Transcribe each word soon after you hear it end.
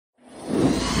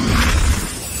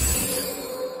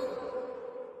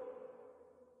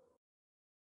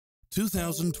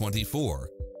2024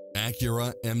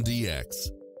 Acura MDX.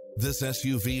 This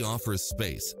SUV offers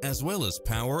space as well as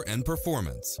power and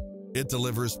performance. It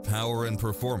delivers power and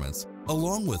performance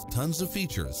along with tons of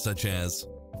features such as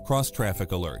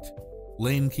cross-traffic alert,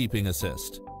 lane keeping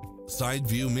assist, side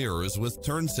view mirrors with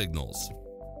turn signals,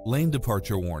 lane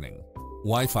departure warning,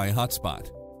 Wi-Fi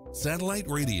hotspot, satellite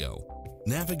radio,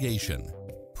 navigation,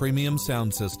 premium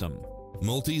sound system,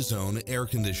 multi-zone air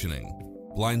conditioning,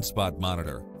 blind spot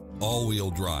monitor, all-wheel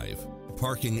drive,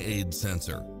 parking aid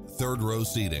sensor, third row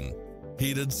seating,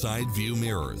 heated side view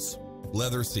mirrors,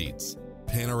 leather seats,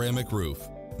 panoramic roof,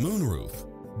 moonroof,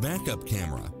 backup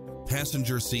camera,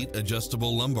 passenger seat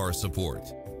adjustable lumbar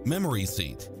support, memory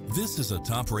seat. This is a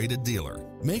top-rated dealer.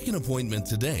 Make an appointment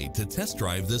today to test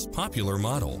drive this popular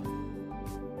model.